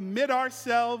God, we commit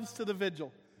ourselves to the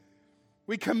vigil.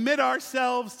 We commit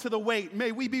ourselves to the wait.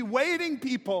 May we be waiting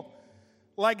people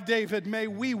like David. May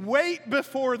we wait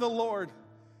before the Lord.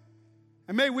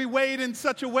 And may we wait in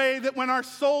such a way that when our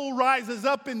soul rises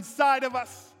up inside of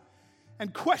us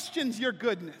and questions your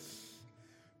goodness,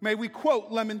 may we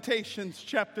quote Lamentations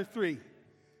chapter 3.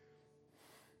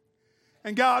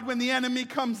 And God, when the enemy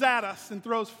comes at us and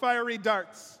throws fiery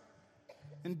darts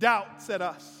and doubts at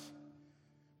us,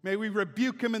 may we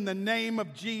rebuke him in the name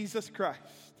of Jesus Christ.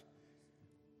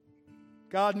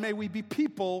 God, may we be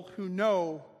people who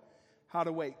know how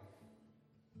to wait.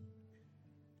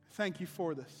 Thank you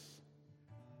for this.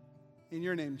 In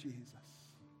your name, Jesus.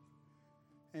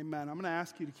 Amen. I'm going to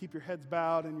ask you to keep your heads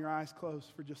bowed and your eyes closed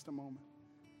for just a moment.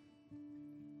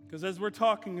 Because as we're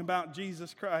talking about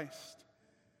Jesus Christ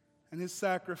and his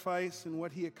sacrifice and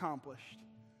what he accomplished,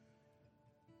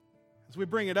 as we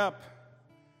bring it up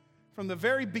from the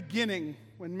very beginning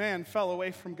when man fell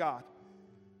away from God,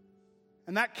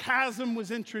 and that chasm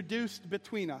was introduced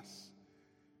between us,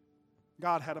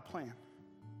 God had a plan.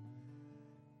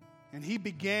 And he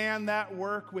began that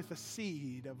work with a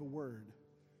seed of a word.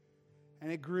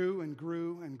 And it grew and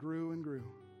grew and grew and grew.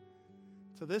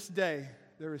 To this day,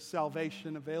 there is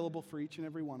salvation available for each and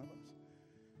every one of us.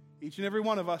 Each and every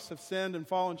one of us have sinned and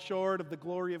fallen short of the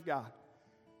glory of God.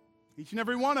 Each and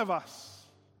every one of us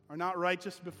are not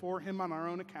righteous before him on our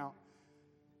own account.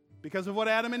 Because of what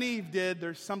Adam and Eve did,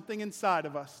 there's something inside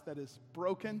of us that is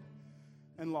broken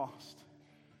and lost.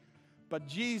 But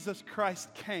Jesus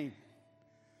Christ came.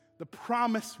 The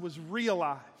promise was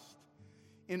realized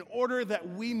in order that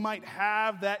we might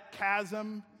have that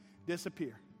chasm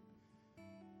disappear.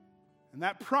 And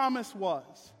that promise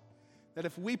was that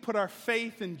if we put our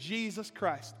faith in Jesus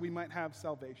Christ, we might have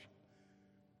salvation.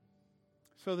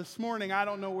 So this morning, I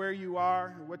don't know where you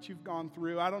are or what you've gone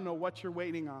through. I don't know what you're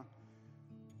waiting on.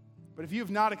 But if you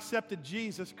have not accepted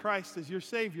Jesus Christ as your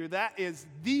Savior, that is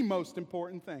the most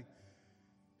important thing.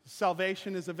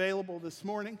 Salvation is available this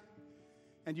morning,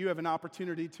 and you have an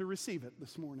opportunity to receive it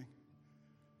this morning.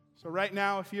 So right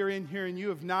now, if you're in here and you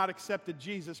have not accepted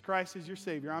Jesus Christ as your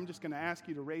Savior, I'm just going to ask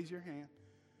you to raise your hand.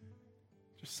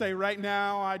 Just say, right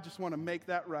now, I just want to make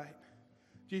that right.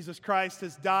 Jesus Christ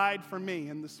has died for me,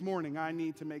 and this morning I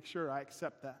need to make sure I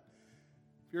accept that.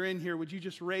 If you're in here, would you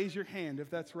just raise your hand if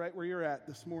that's right where you're at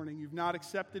this morning? You've not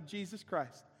accepted Jesus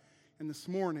Christ, and this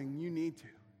morning you need to.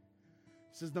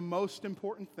 This is the most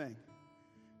important thing.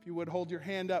 If you would hold your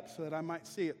hand up so that I might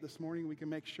see it this morning, we can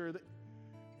make sure that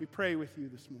we pray with you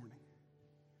this morning.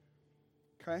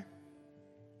 Okay?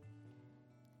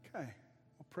 Okay.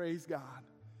 Well, praise God.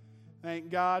 Thank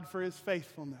God for His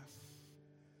faithfulness.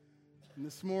 And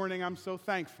this morning I'm so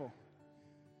thankful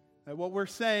that what we're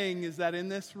saying is that in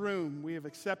this room we have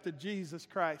accepted Jesus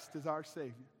Christ as our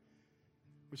Savior,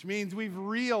 which means we've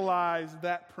realized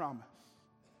that promise.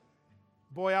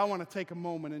 Boy, I want to take a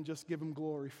moment and just give Him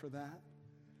glory for that.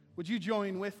 Would you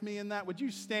join with me in that? Would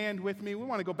you stand with me? We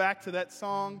want to go back to that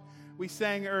song we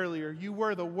sang earlier. You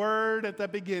were the Word at the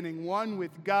beginning, one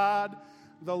with God,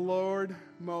 the Lord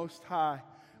Most High.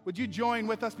 Would you join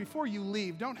with us before you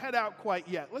leave? Don't head out quite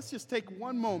yet. Let's just take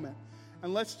one moment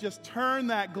and let's just turn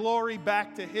that glory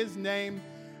back to His name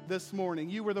this morning.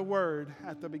 You were the Word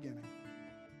at the beginning.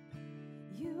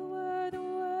 You were the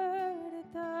Word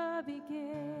at the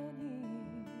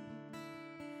beginning,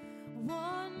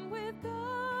 one with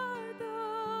God,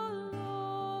 the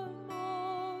Lord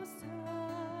Most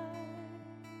High.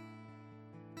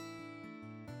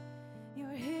 Your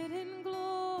hidden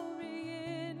glory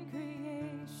in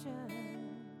creation,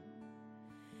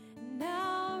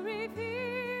 now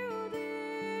revealed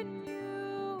in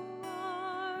you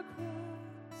are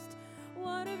Christ.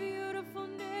 What a beautiful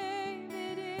name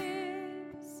it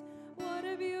is. What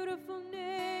a beautiful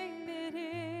name it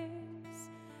is.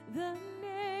 The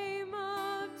name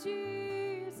of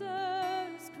Jesus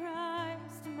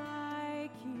Christ, my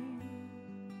King.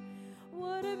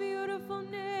 What a beautiful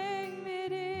name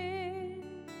it is.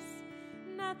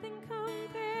 Nothing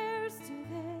compares to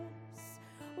this.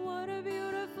 What a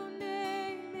beautiful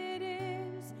name it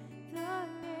is. The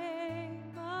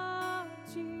name of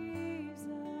Jesus.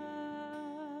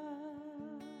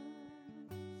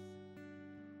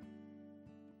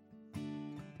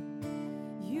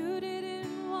 You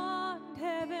didn't want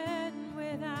heaven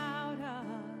without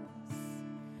us.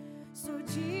 So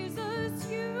Jesus,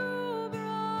 you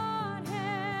brought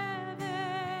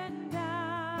heaven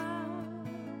down.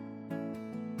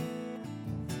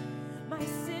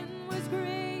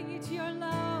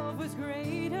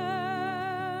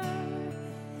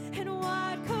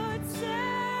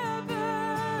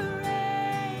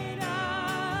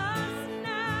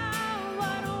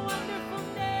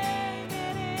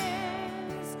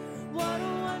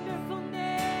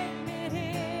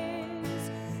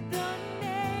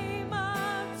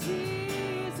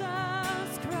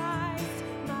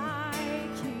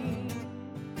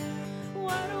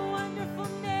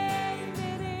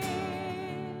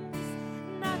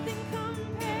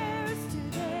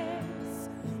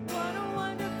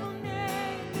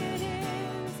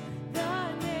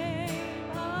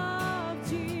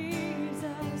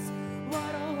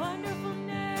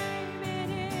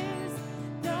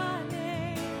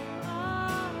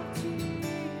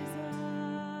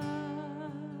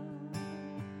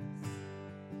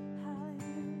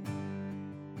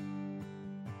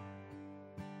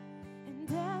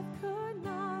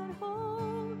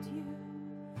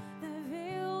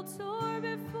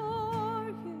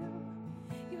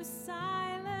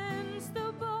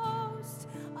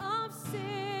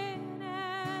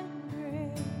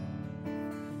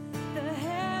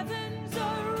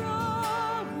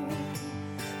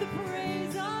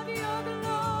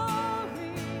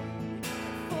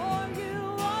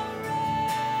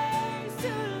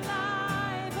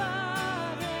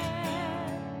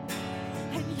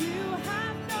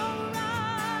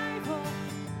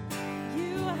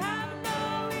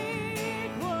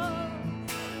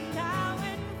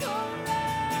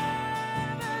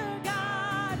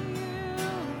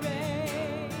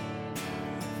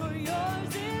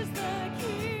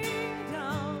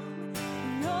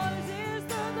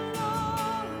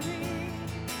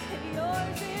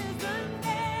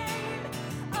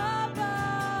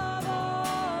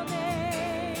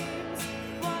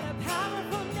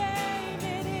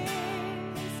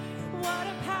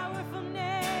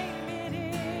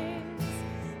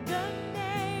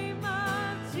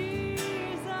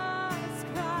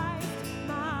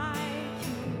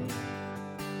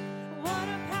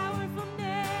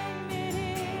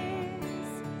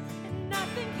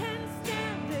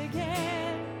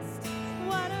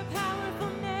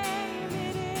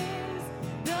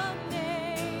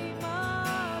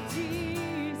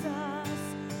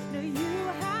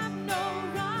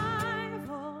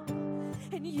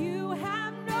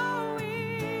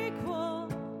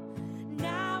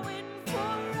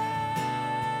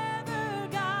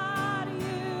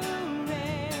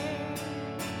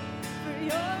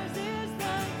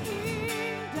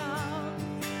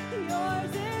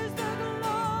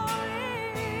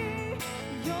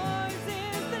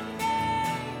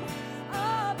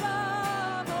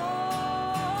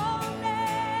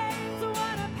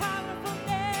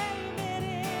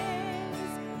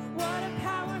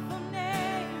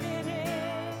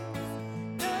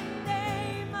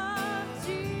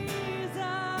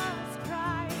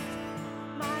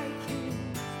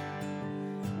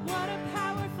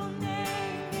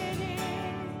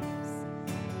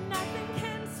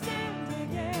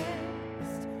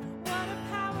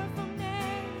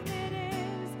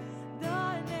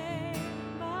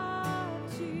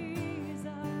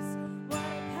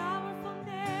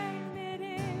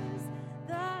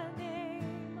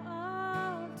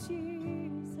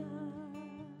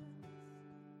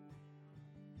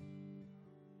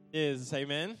 is.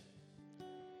 Amen.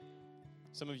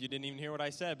 Some of you didn't even hear what I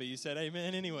said, but you said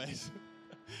amen anyways.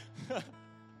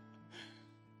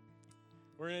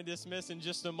 We're going to dismiss in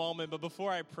just a moment, but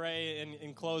before I pray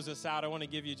and close us out, I want to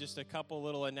give you just a couple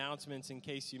little announcements in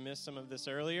case you missed some of this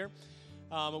earlier.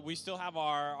 We still have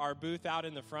our booth out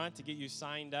in the front to get you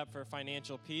signed up for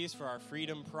Financial Peace for our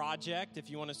Freedom Project. If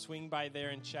you want to swing by there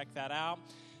and check that out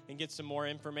and get some more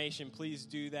information, please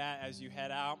do that as you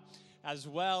head out. As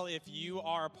well, if you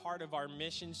are a part of our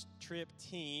missions trip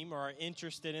team or are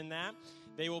interested in that,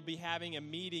 they will be having a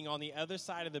meeting on the other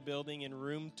side of the building in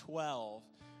room 12.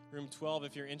 Room 12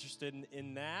 if you're interested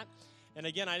in that. And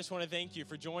again, I just want to thank you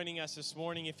for joining us this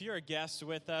morning. If you're a guest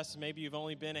with us, maybe you've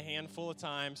only been a handful of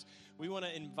times, we want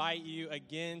to invite you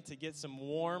again to get some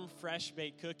warm,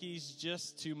 fresh-baked cookies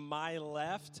just to my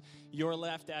left, your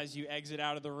left as you exit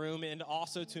out of the room, and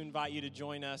also to invite you to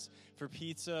join us for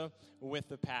pizza with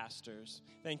the pastors.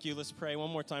 Thank you. Let's pray one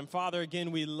more time. Father,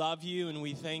 again, we love you and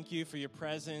we thank you for your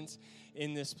presence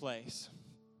in this place.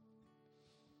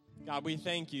 God, we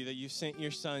thank you that you sent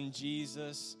your son,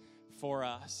 Jesus, for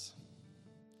us.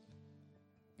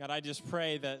 God, I just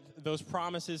pray that those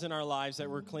promises in our lives that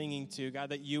we're clinging to, God,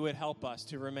 that you would help us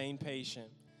to remain patient.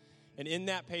 And in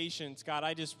that patience, God,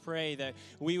 I just pray that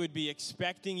we would be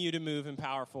expecting you to move in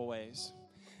powerful ways.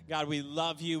 God, we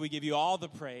love you. We give you all the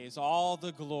praise, all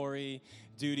the glory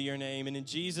due to your name. And in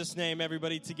Jesus' name,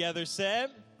 everybody together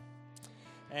said,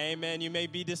 amen. You may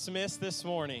be dismissed this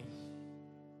morning.